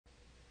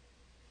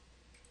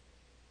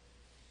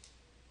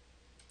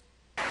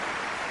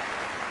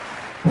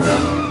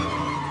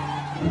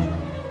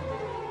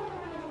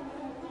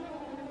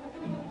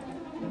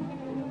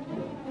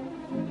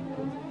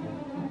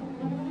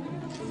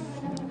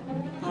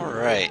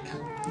Alright.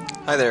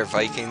 Hi there,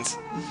 Vikings.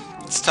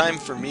 It's time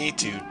for me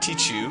to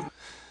teach you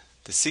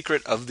the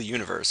secret of the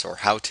universe, or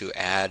how to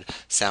add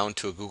sound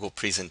to a Google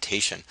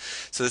presentation.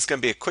 So this is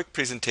going to be a quick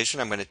presentation.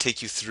 I'm going to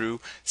take you through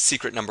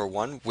secret number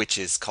one, which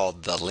is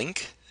called the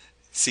link.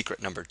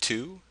 Secret number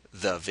two,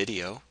 the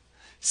video.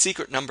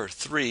 Secret number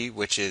three,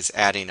 which is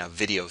adding a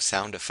video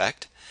sound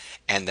effect.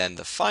 And then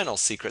the final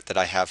secret that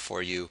I have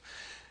for you,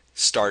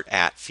 Start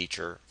At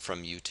feature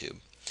from YouTube.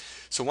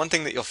 So one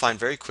thing that you'll find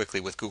very quickly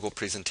with Google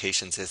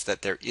Presentations is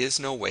that there is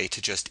no way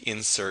to just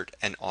insert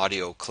an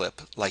audio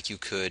clip like you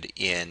could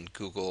in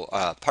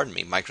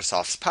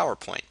Microsoft's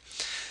PowerPoint.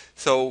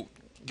 So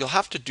you'll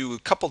have to do a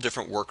couple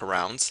different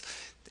workarounds,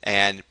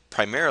 and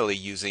primarily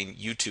using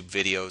YouTube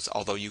videos,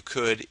 although you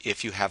could,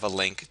 if you have a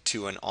link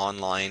to an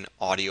online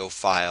audio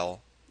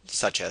file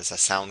such as a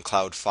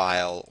SoundCloud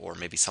file or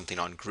maybe something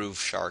on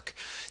Grooveshark,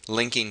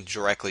 linking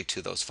directly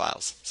to those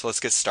files. So let's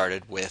get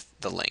started with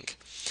the link.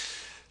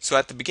 So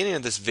at the beginning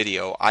of this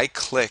video, I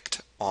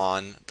clicked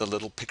on the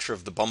little picture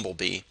of the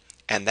bumblebee,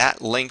 and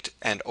that linked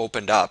and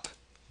opened up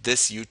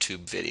this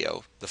YouTube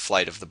video, The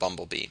Flight of the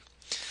Bumblebee.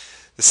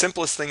 The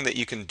simplest thing that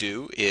you can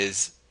do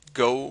is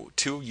go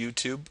to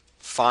YouTube,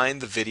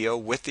 find the video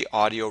with the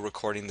audio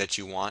recording that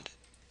you want,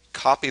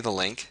 copy the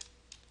link,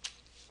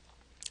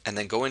 and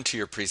then go into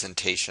your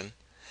presentation,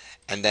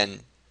 and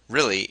then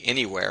really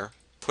anywhere,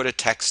 put a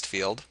text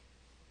field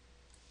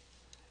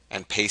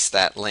and paste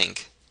that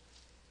link.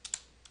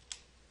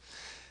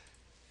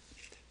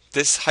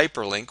 This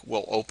hyperlink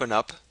will open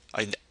up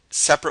a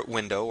separate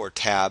window or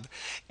tab,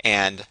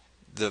 and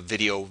the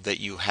video that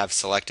you have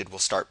selected will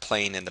start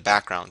playing in the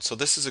background. So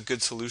this is a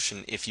good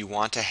solution if you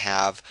want to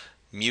have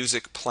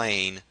music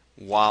playing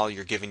while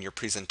you're giving your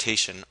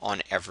presentation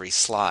on every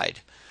slide.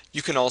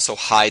 You can also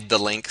hide the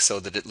link so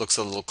that it looks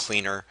a little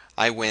cleaner.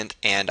 I went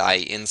and I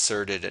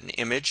inserted an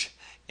image,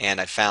 and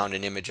I found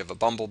an image of a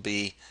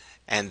bumblebee,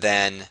 and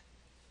then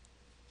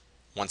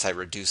once I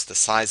reduced the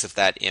size of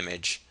that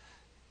image,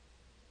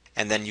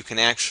 and then you can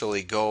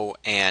actually go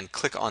and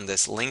click on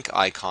this link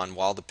icon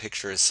while the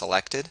picture is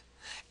selected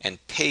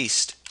and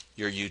paste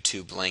your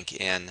YouTube link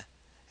in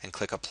and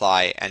click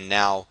apply, and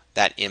now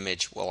that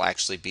image will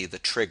actually be the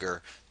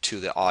trigger to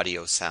the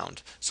audio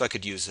sound. So I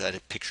could use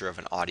that picture of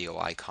an audio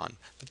icon.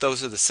 But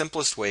those are the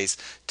simplest ways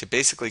to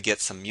basically get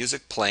some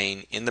music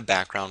playing in the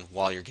background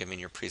while you're giving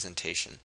your presentation.